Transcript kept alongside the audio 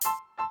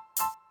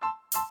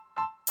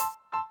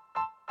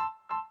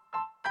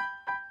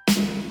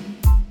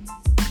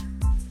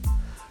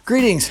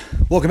Greetings.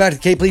 Welcome back to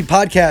the Cape Lead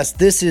Podcast.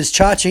 This is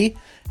Chachi,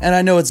 and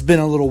I know it's been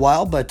a little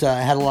while, but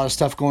I had a lot of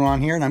stuff going on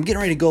here, and I'm getting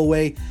ready to go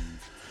away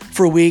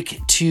for a week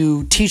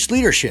to teach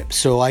leadership.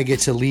 So I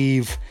get to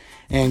leave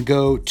and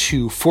go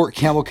to Fort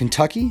Campbell,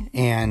 Kentucky,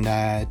 and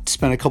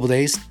spend a couple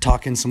days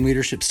talking some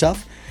leadership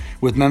stuff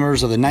with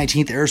members of the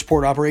 19th Air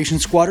Support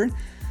Operations Squadron.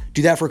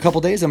 Do that for a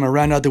couple days. I'm going to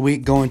round out the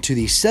week going to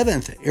the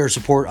 7th Air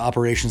Support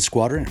Operations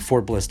Squadron at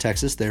Fort Bliss,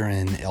 Texas. They're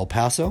in El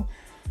Paso.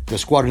 The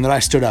squadron that I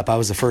stood up, I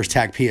was the first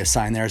TAC-P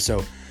assigned there,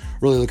 so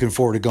really looking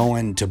forward to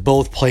going to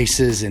both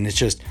places. And it's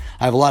just,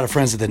 I have a lot of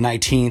friends at the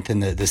 19th,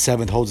 and the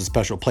 7th holds a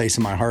special place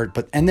in my heart.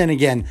 And then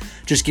again,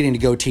 just getting to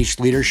go teach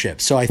leadership.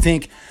 So I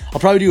think I'll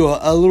probably do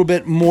a little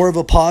bit more of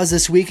a pause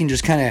this week and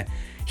just kind of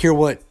hear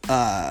what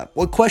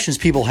questions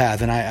people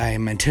have. And I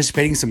am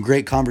anticipating some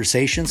great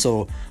conversations,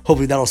 so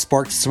hopefully that'll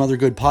spark some other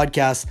good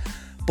podcasts.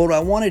 But what I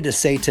wanted to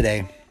say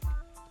today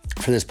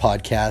for this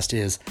podcast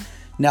is,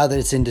 now that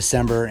it's in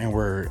December and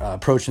we're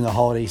approaching the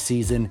holiday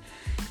season,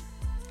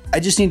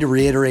 I just need to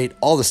reiterate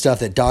all the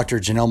stuff that Dr.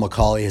 Janelle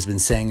McCauley has been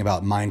saying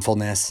about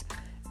mindfulness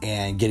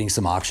and getting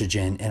some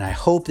oxygen. And I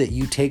hope that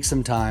you take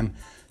some time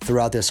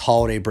throughout this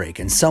holiday break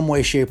in some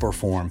way, shape, or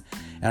form.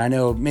 And I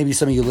know maybe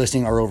some of you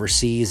listening are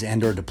overseas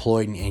and or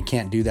deployed and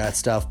can't do that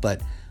stuff,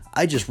 but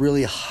I just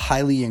really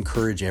highly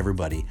encourage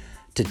everybody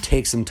to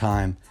take some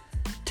time,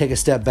 take a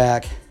step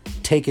back,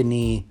 take a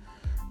knee,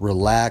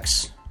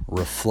 relax,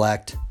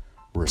 reflect,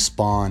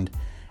 respond,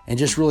 and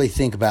just really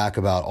think back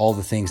about all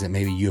the things that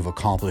maybe you've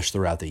accomplished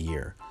throughout the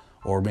year,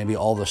 or maybe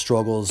all the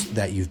struggles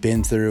that you've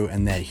been through,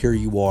 and that here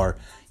you are,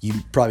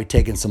 you've probably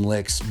taken some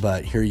licks,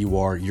 but here you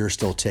are, you're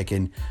still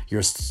ticking,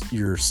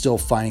 you're still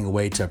finding a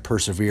way to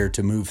persevere,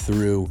 to move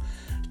through,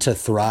 to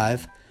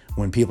thrive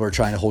when people are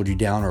trying to hold you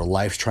down or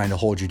life's trying to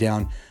hold you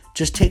down.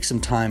 Just take some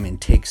time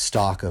and take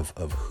stock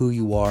of who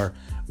you are,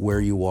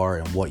 where you are,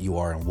 and what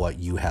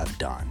you have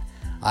done.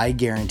 I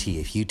guarantee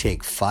if you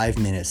take 5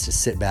 minutes to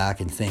sit back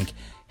and think,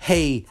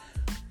 hey,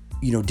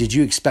 did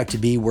you expect to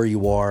be where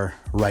you are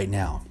right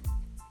now?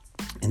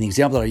 And the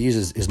example that I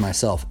use is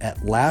myself.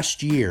 At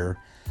last year,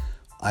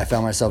 I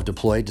found myself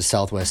deployed to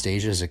Southwest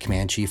Asia as a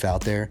command chief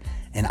out there.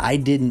 And I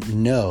didn't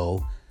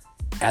know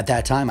at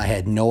that time, I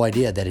had no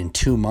idea that in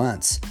 2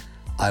 months,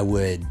 I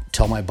would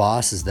tell my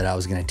bosses that I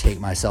was going to take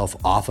myself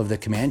off of the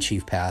command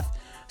chief path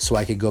so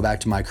I could go back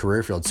to my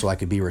career field, so I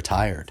could be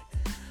retired.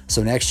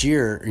 So next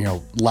year,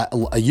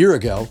 a year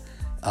ago,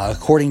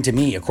 according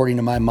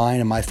to my mind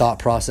and my thought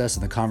process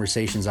and the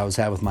conversations I was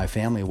having with my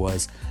family,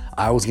 was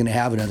I was going to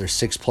have another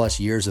 6+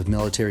 years of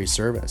military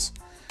service.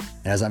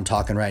 And as I'm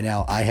talking right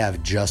now, I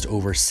have just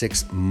over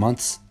 6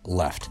 months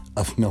left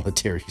of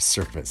military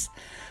service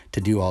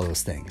to do all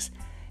those things.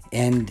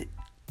 And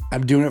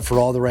I'm doing it for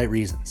all the right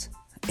reasons.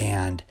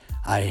 And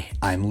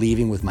I'm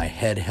leaving with my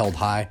head held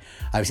high.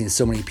 I've seen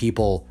so many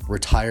people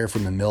retire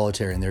from the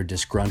military and they're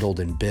disgruntled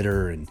and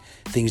bitter and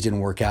things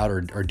didn't work out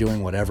or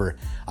doing whatever.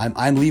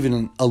 I'm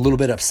leaving a little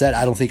bit upset.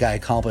 I don't think I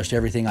accomplished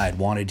everything I had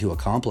wanted to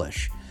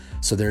accomplish.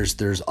 So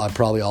I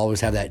probably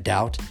always have that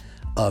doubt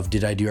of,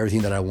 did I do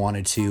everything that I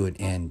wanted to?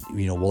 And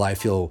will I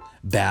feel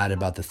bad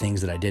about the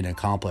things that I didn't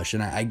accomplish?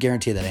 And I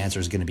guarantee that answer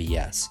is going to be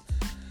yes.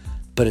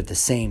 But at the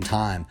same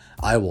time,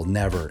 I will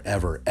never,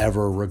 ever,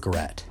 ever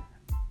regret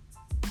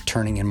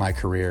turning in my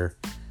career,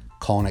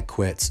 calling it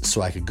quits, so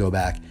I could go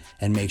back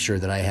and make sure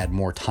that I had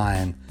more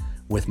time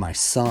with my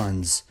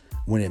sons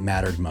when it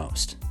mattered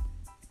most.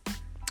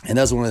 And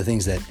that's one of the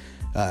things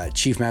that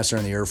Chief Master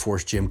in the Air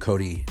Force, Jim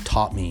Cody,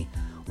 taught me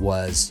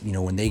was,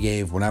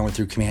 when I went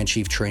through command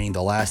chief training,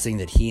 the last thing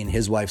that he and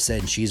his wife said,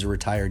 and she's a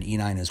retired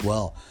E9 as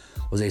well,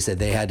 was they said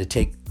they had to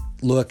take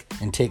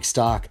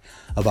stock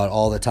about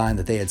all the time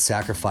that they had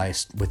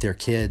sacrificed with their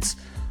kids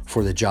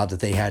for the job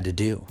that they had to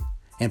do.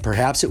 And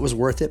perhaps it was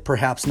worth it,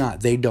 perhaps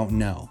not. They don't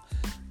know.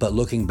 But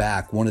looking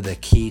back, one of the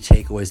key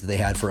takeaways that they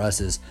had for us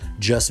is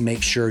just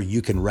make sure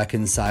you can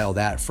reconcile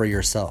that for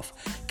yourself,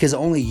 because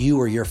only you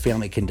or your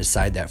family can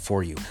decide that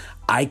for you.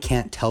 I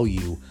can't tell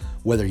you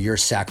whether your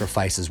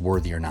sacrifice is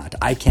worthy or not.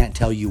 I can't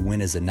tell you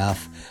when is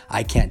enough.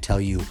 I can't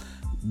tell you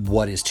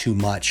what is too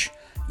much.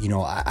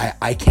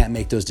 I can't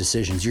make those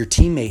decisions. Your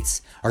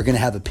teammates are going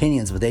to have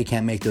opinions, but they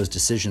can't make those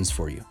decisions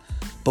for you.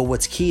 But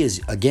what's key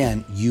is,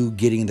 again, you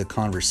getting the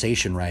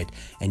conversation right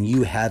and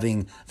you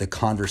having the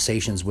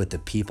conversations with the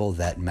people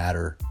that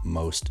matter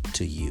most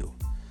to you.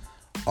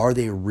 Are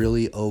they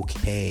really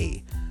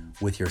okay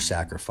with your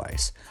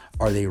sacrifice?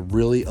 Are they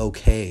really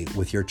okay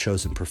with your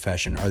chosen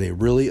profession? Are they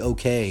really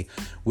okay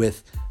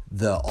with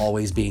the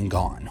always being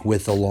gone,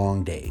 with the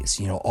long days?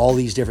 All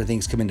these different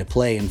things come into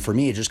play. And for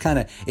me, it just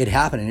it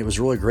happened, and it was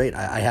really great.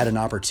 I had an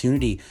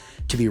opportunity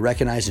to be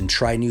recognized and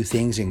try new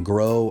things and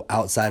grow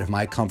outside of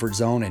my comfort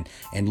zone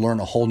and learn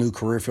a whole new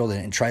career field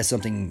and try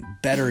something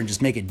better and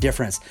just make a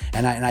difference.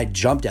 And I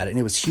jumped at it, and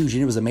it was huge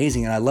and it was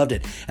amazing and I loved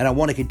it. And I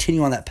want to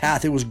continue on that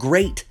path. It was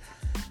great.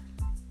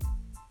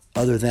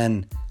 Other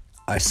than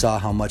I saw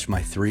how much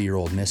my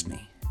 3-year-old missed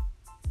me.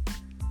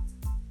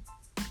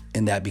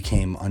 And that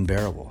became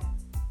unbearable.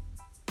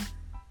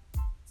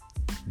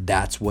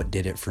 That's what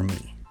did it for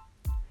me.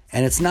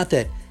 And it's not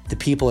that the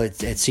people at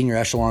senior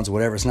echelons or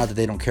whatever, it's not that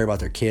they don't care about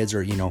their kids,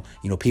 or,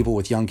 people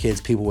with young kids,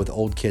 people with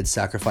old kids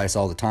sacrifice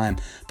all the time.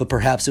 But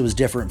perhaps it was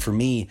different for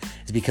me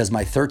is because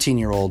my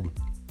 13-year-old,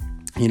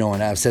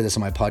 and I've said this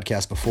on my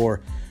podcast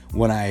before,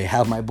 when I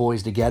have my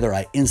boys together,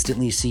 I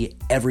instantly see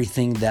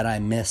everything that I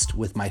missed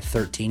with my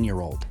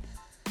 13-year-old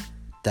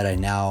that I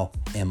now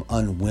am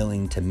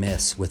unwilling to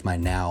miss with my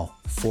now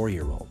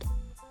 4-year-old.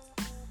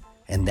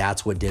 And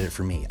that's what did it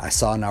for me. I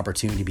saw an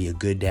opportunity to be a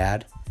good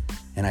dad,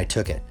 and I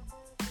took it.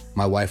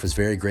 My wife was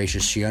very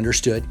gracious. She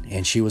understood,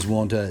 and she was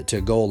willing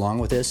to go along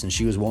with this, and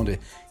she was willing to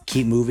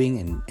keep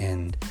moving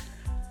and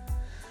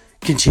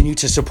continue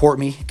to support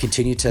me,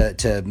 continue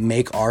to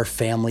make our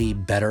family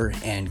better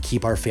and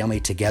keep our family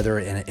together.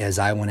 And as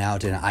I went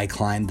out and I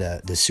climbed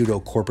the pseudo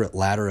corporate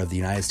ladder of the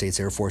United States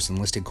Air Force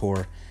Enlisted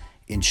Corps,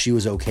 and she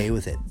was okay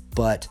with it,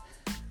 but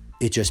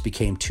it just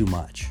became too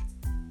much.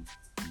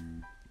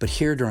 But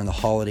here during the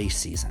holiday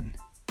season,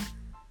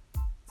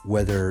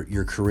 whether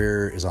your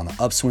career is on the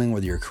upswing,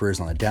 whether your career is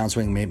on the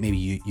downswing, maybe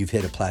you've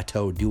hit a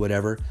plateau, do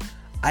whatever,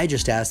 I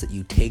just ask that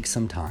you take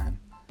some time,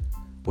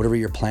 whatever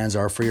your plans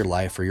are for your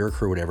life, for your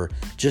career, whatever,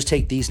 just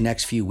take these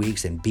next few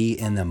weeks and be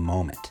in the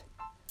moment.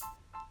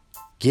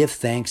 Give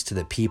thanks to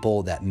the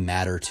people that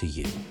matter to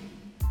you,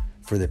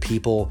 for the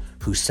people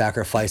who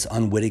sacrifice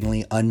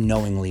unwittingly,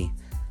 unknowingly,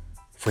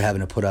 for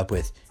having to put up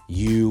with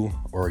you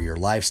or your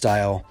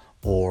lifestyle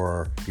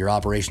or your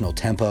operational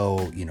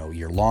tempo,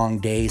 your long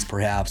days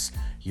perhaps,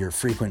 your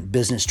frequent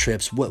business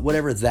trips,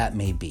 whatever that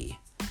may be.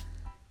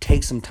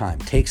 Take some time,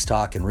 take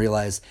stock, and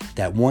realize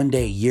that one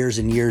day, years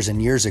and years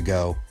and years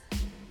ago,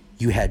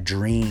 you had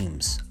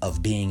dreams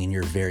of being in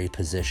your very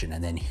position,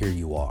 and then here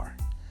you are.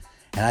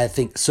 And I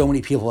think so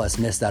many people have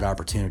missed that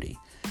opportunity.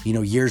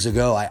 Years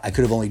ago, I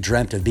could have only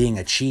dreamt of being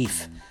a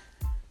chief.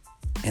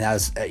 And I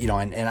was,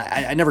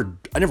 I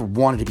never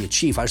wanted to be a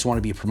chief. I just wanted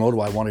to be promoted.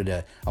 I wanted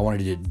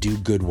to do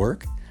good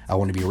work. I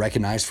wanted to be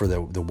recognized for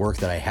the work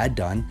that I had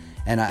done.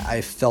 And I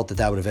felt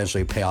that would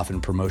eventually pay off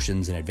in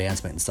promotions and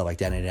advancement and stuff like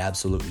that. And it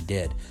absolutely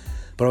did.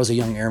 But I was a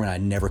young airman. I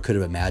never could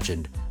have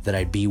imagined that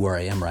I'd be where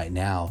I am right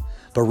now.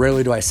 But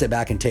rarely do I sit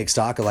back and take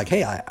stock of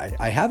hey,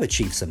 I have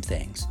achieved some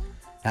things.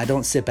 And I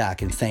don't sit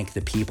back and thank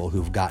the people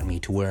who've gotten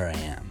me to where I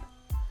am.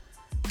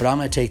 But I'm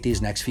going to take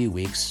these next few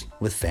weeks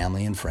with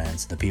family and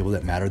friends, the people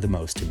that matter the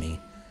most to me,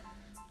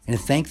 and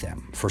thank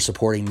them for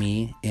supporting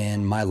me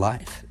in my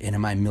life and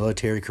in my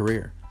military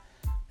career.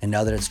 And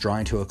now that it's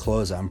drawing to a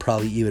close, I'm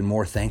probably even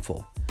more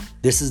thankful.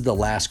 This is the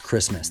last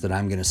Christmas that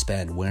I'm going to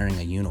spend wearing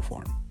a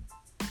uniform.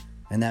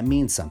 And that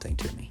means something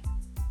to me.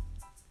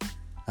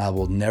 I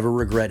will never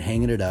regret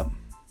hanging it up,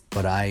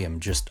 but I am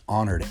just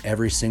honored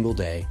every single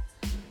day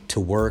to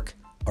work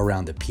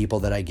around the people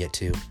that I get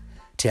to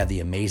have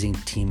the amazing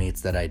teammates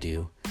that I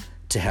do,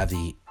 to have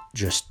the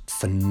just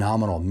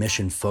phenomenal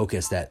mission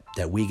focus that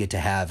we get to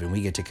have, and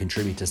we get to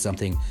contribute to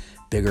something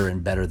bigger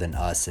and better than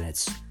us. And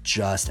it's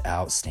just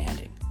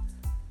outstanding.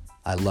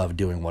 I love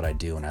doing what I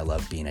do, and I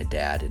love being a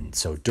dad. And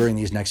so during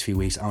these next few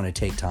weeks, I want to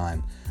take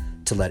time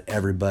to let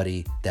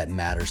everybody that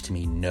matters to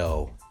me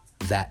know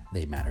that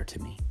they matter to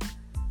me,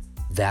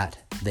 that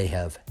they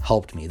have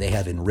helped me. They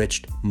have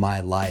enriched my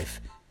life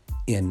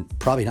in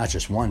probably not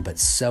just one, but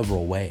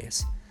several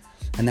ways.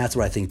 And that's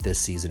what I think this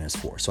season is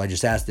for. So I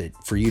just ask that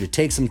for you to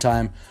take some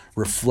time,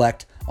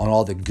 reflect on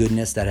all the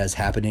goodness that has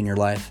happened in your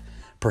life.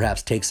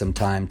 Perhaps take some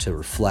time to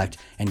reflect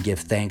and give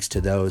thanks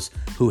to those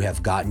who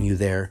have gotten you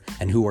there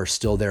and who are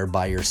still there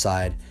by your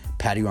side,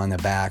 patting you on the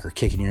back or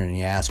kicking you in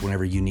the ass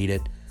whenever you need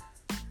it.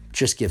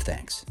 Just give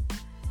thanks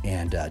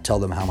and tell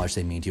them how much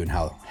they mean to you and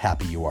how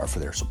happy you are for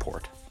their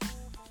support.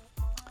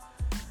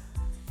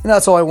 And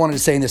that's all I wanted to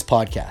say in this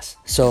podcast.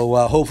 So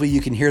hopefully you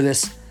can hear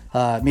this.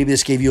 Maybe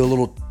this gave you a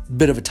little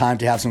bit of a time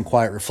to have some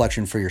quiet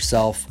reflection for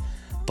yourself.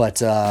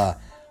 But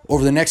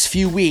over the next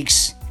few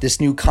weeks, this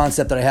new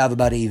concept that I have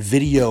about a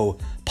video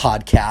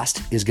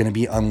podcast is going to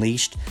be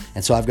unleashed.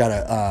 And so I've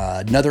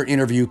got another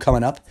interview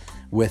coming up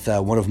with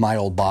one of my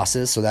old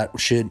bosses. So that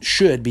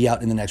should be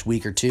out in the next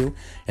week or two.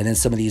 And then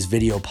some of these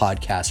video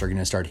podcasts are going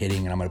to start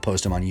hitting, and I'm going to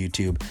post them on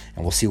YouTube,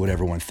 and we'll see what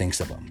everyone thinks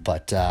of them.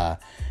 But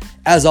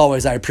as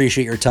always, I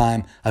appreciate your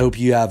time. I hope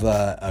you have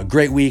a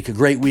great week, a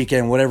great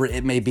weekend, whatever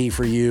it may be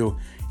for you.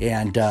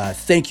 And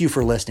thank you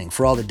for listening,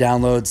 for all the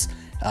downloads,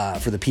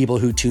 for the people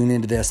who tune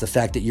into this, the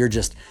fact that you're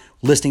just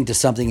listening to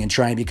something and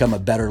trying to become a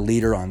better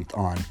leader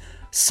on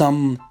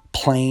some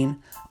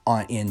plane,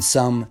 in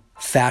some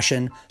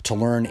fashion, to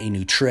learn a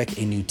new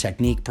trick, a new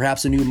technique,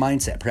 perhaps a new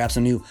mindset, perhaps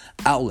a new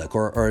outlook,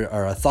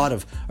 or a thought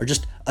of, or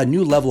just a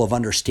new level of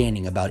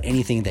understanding about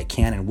anything that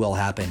can and will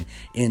happen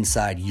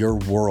inside your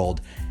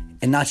world,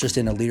 and not just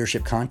in a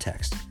leadership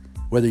context.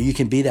 Whether you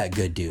can be that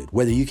good dude,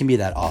 whether you can be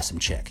that awesome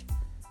chick,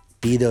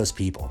 be those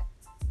people.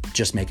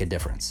 Just make a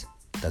difference.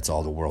 That's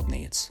all the world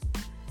needs.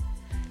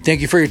 Thank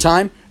you for your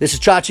time. This is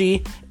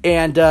Chachi,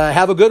 and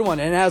have a good one.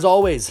 And as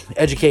always,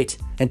 educate,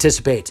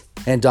 anticipate,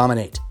 and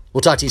dominate.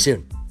 We'll talk to you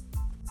soon.